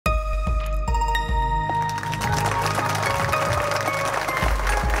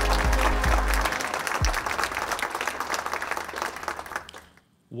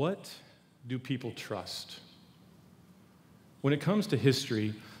What do people trust? When it comes to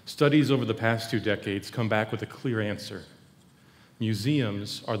history, studies over the past 2 decades come back with a clear answer.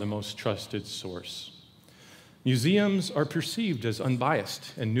 Museums are the most trusted source. Museums are perceived as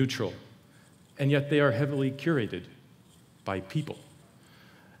unbiased and neutral, and yet they are heavily curated by people.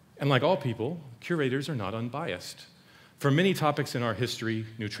 And like all people, curators are not unbiased. For many topics in our history,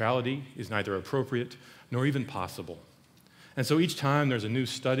 neutrality is neither appropriate nor even possible. And so each time there's a new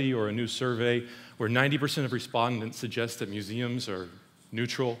study or a new survey where 90% of respondents suggest that museums are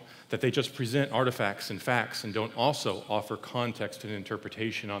neutral, that they just present artifacts and facts and don't also offer context and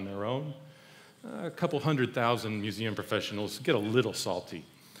interpretation on their own, a couple 100,000 museum professionals get a little salty.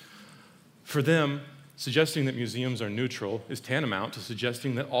 For them, suggesting that museums are neutral is tantamount to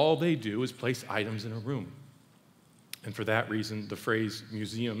suggesting that all they do is place items in a room. And for that reason, the phrase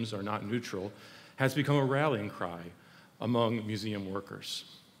 "museums are not neutral" has become a rallying cry among museum workers.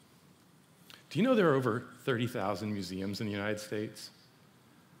 Do you know there are over 30,000 museums in the United States?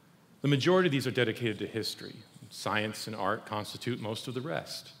 The majority of these are dedicated to history. Science and art constitute most of the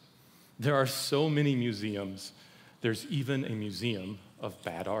rest. There are so many museums, there's even a museum of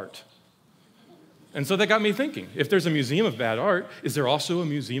bad art. And so that got me thinking, if there's a museum of bad art, is there also a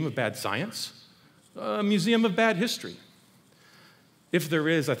museum of bad science? A museum of bad history? If there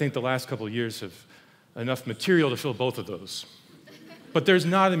is, I think the last couple of years have enough material to fill both of those. But there's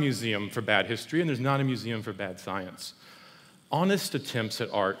not a museum for bad history, and there's not a museum for bad science. Honest attempts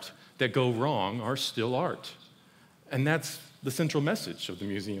at art that go wrong are still art. And that's the central message of the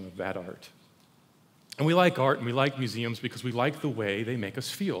Museum of Bad Art. And we like art and we like museums because we like the way they make us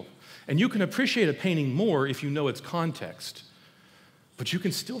feel. And you can appreciate a painting more if you know its context. But you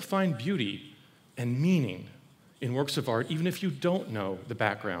can still find beauty and meaning in works of art, even if you don't know the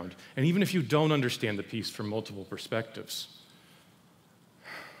background, and even if you don't understand the piece from multiple perspectives.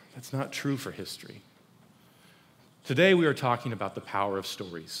 That's not true for history. Today we are talking about the power of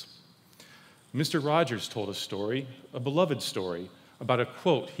stories. Mr. Rogers told a story, a beloved story, about a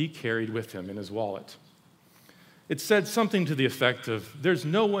quote he carried with him in his wallet. It said something to the effect of, "There's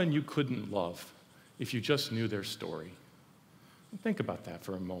no one you couldn't love if you just knew their story." Think about that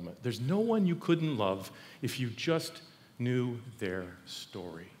for a moment. There's no one you couldn't love if you just knew their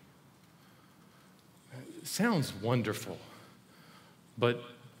story. It sounds wonderful, but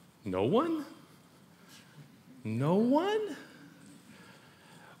no one? No one?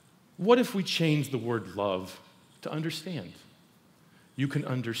 What if we change the word love to understand? You can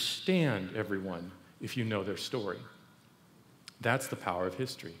understand everyone if you know their story. That's the power of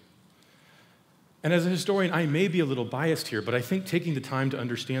history. And as a historian, I may be a little biased here, but I think taking the time to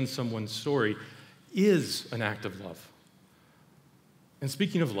understand someone's story is an act of love. And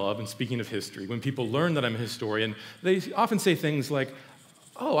speaking of love and speaking of history, when people learn that I'm a historian, they often say things like,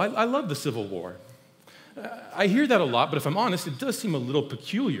 "Oh, I love the Civil War." I hear that a lot, but if I'm honest, it does seem a little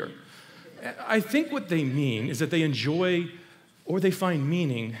peculiar. I think what they mean is that they enjoy or they find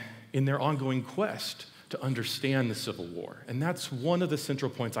meaning in their ongoing quest to understand the Civil War. And that's one of the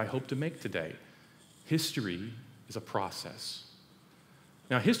central points I hope to make today. History is a process.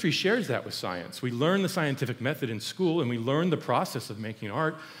 Now, history shares that with science. We learn the scientific method in school, and we learn the process of making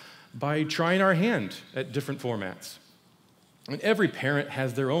art by trying our hand at different formats. And every parent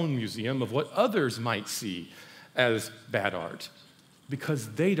has their own museum of what others might see as bad art,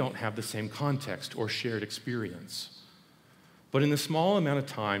 because they don't have the same context or shared experience. But in the small amount of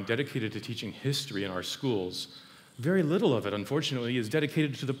time dedicated to teaching history in our schools, very little of it, unfortunately, is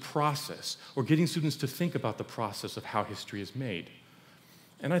dedicated to the process or getting students to think about the process of how history is made.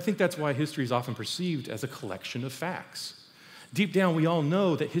 And I think that's why history is often perceived as a collection of facts. Deep down, we all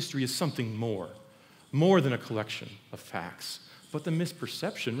know that history is something more than a collection of facts. But the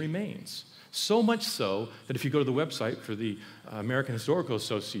misperception remains. So much so that if you go to the website for the American Historical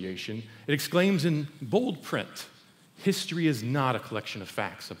Association, it exclaims in bold print, "History is not a collection of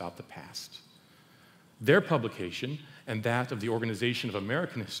facts about the past." Their publication and that of the Organization of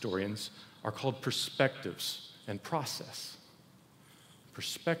American Historians are called Perspectives and Process.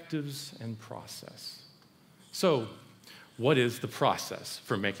 Perspectives and process. So, what is the process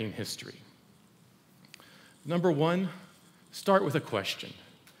for making history? Number one, start with a question.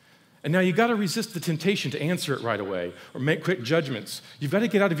 And now you've got to resist the temptation to answer it right away or make quick judgments. You've got to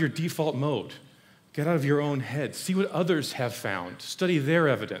get out of your default mode. Get out of your own head. See what others have found. Study their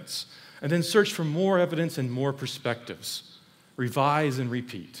evidence. And then search for more evidence and more perspectives. Revise and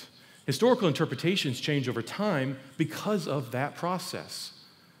repeat. Historical interpretations change over time because of that process.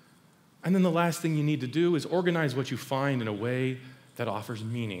 And then the last thing you need to do is organize what you find in a way that offers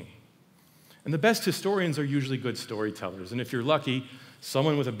meaning. And the best historians are usually good storytellers. And if you're lucky,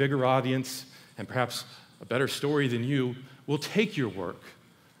 someone with a bigger audience and perhaps a better story than you will take your work,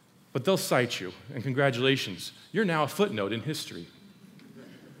 but they'll cite you, and congratulations, you're now a footnote in history.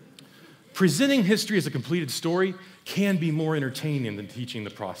 Presenting history as a completed story can be more entertaining than teaching the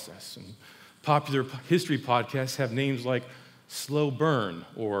process. And popular history podcasts have names like Slow Burn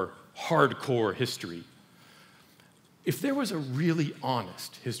or Hardcore History. If there was a really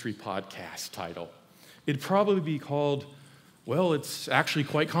honest history podcast title, it'd probably be called, well, it's actually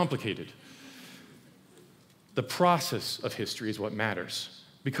quite complicated. The process of history is what matters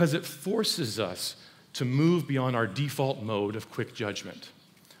because it forces us to move beyond our default mode of quick judgment.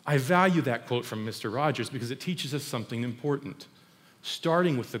 I value that quote from Mr. Rogers because it teaches us something important,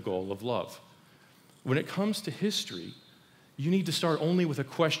 starting with the goal of love. When it comes to history, you need to start only with a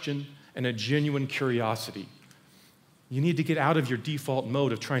question and a genuine curiosity. You need to get out of your default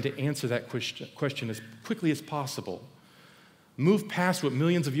mode of trying to answer that question as quickly as possible. Move past what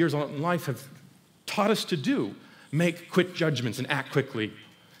millions of years in life have taught us to do. Make quick judgments and act quickly.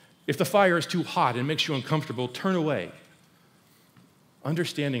 If the fire is too hot and makes you uncomfortable, turn away.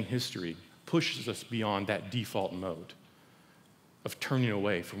 Understanding history pushes us beyond that default mode of turning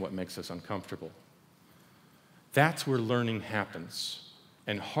away from what makes us uncomfortable. That's where learning happens,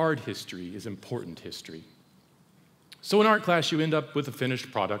 and hard history is important history. So in art class, you end up with a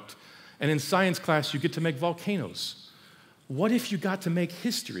finished product, and in science class, you get to make volcanoes. What if you got to make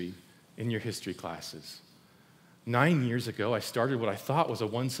history in your history classes? 9 years ago, I started what I thought was a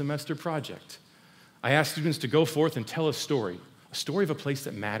one-semester project. I asked students to go forth and tell a story of a place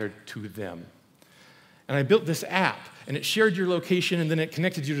that mattered to them. And I built this app, and it shared your location, and then it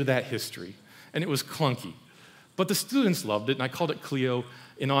connected you to that history. And it was clunky. But the students loved it, and I called it Clio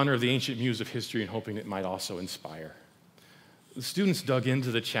in honor of the ancient muse of history and hoping it might also inspire. The students dug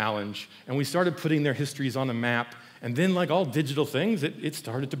into the challenge, and we started putting their histories on a map, and then, like all digital things, it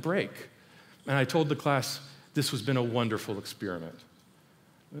started to break. And I told the class this has been a wonderful experiment.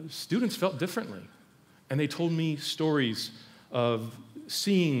 The students felt differently, and they told me stories of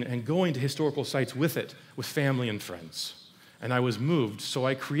seeing and going to historical sites with family and friends. And I was moved, so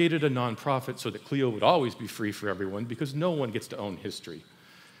I created a nonprofit so that Clio would always be free for everyone because no one gets to own history.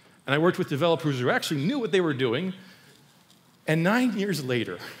 And I worked with developers who actually knew what they were doing. And 9 years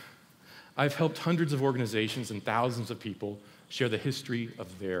later, I've helped hundreds of organizations and thousands of people share the history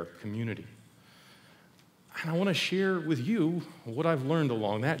of their community. And I want to share with you what I've learned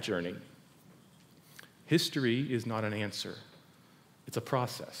along that journey. History is not an answer. It's a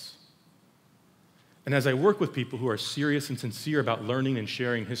process. And as I work with people who are serious and sincere about learning and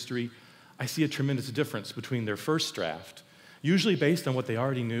sharing history, I see a tremendous difference between their first draft, usually based on what they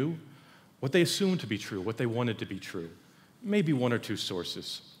already knew, what they assumed to be true, what they wanted to be true, maybe one or two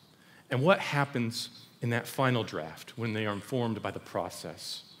sources, and what happens in that final draft when they are informed by the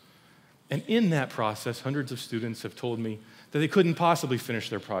process. And in that process, hundreds of students have told me that they couldn't possibly finish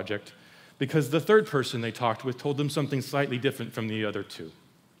their project because the third person they talked with told them something slightly different from the other two.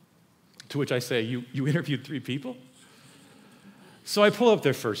 To which I say, you interviewed 3 people? So I pull up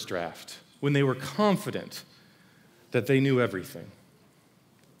their first draft when they were confident that they knew everything.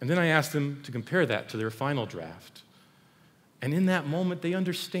 And then I ask them to compare that to their final draft. And in that moment, they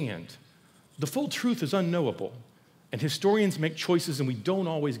understand the full truth is unknowable, and historians make choices and we don't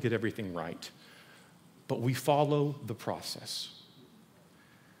always get everything right, but we follow the process.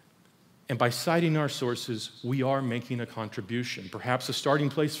 And by citing our sources, we are making a contribution, perhaps a starting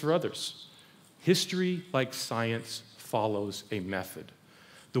place for others. History, like science, follows a method.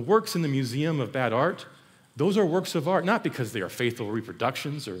 The works in the Museum of Bad Art, those are works of art, not because they are faithful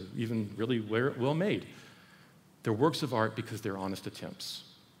reproductions or even really well made. They're works of art because they're honest attempts.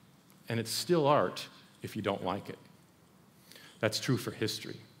 And it's still art if you don't like it. That's true for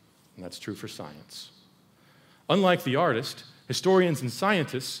history, and that's true for science. Unlike the artist, historians and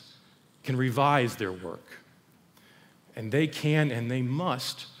scientists can revise their work. And they can and they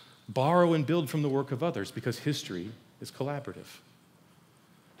must borrow and build from the work of others because history is collaborative.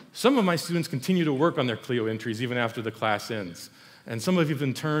 Some of my students continue to work on their Clio entries even after the class ends. And some have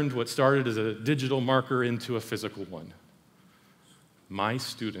even turned what started as a digital marker into a physical one. My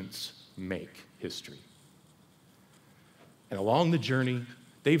students make history. And along the journey,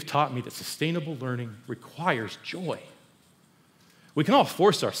 they've taught me that sustainable learning requires joy. We can all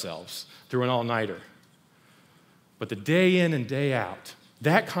force ourselves through an all-nighter. But the day in and day out,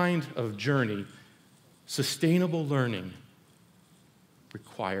 that kind of journey, sustainable learning,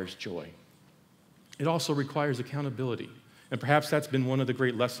 requires joy. It also requires accountability. And perhaps that's been one of the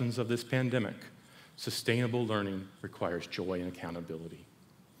great lessons of this pandemic. Sustainable learning requires joy and accountability.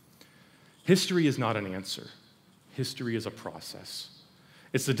 History is not an answer. History is a process.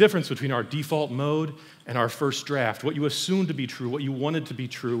 It's the difference between our default mode and our first draft, what you assumed to be true, what you wanted to be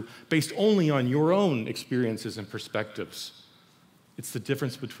true, based only on your own experiences and perspectives. It's the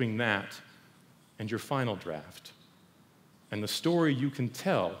difference between that and your final draft, and the story you can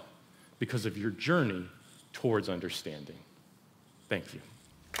tell because of your journey towards understanding. Thank you.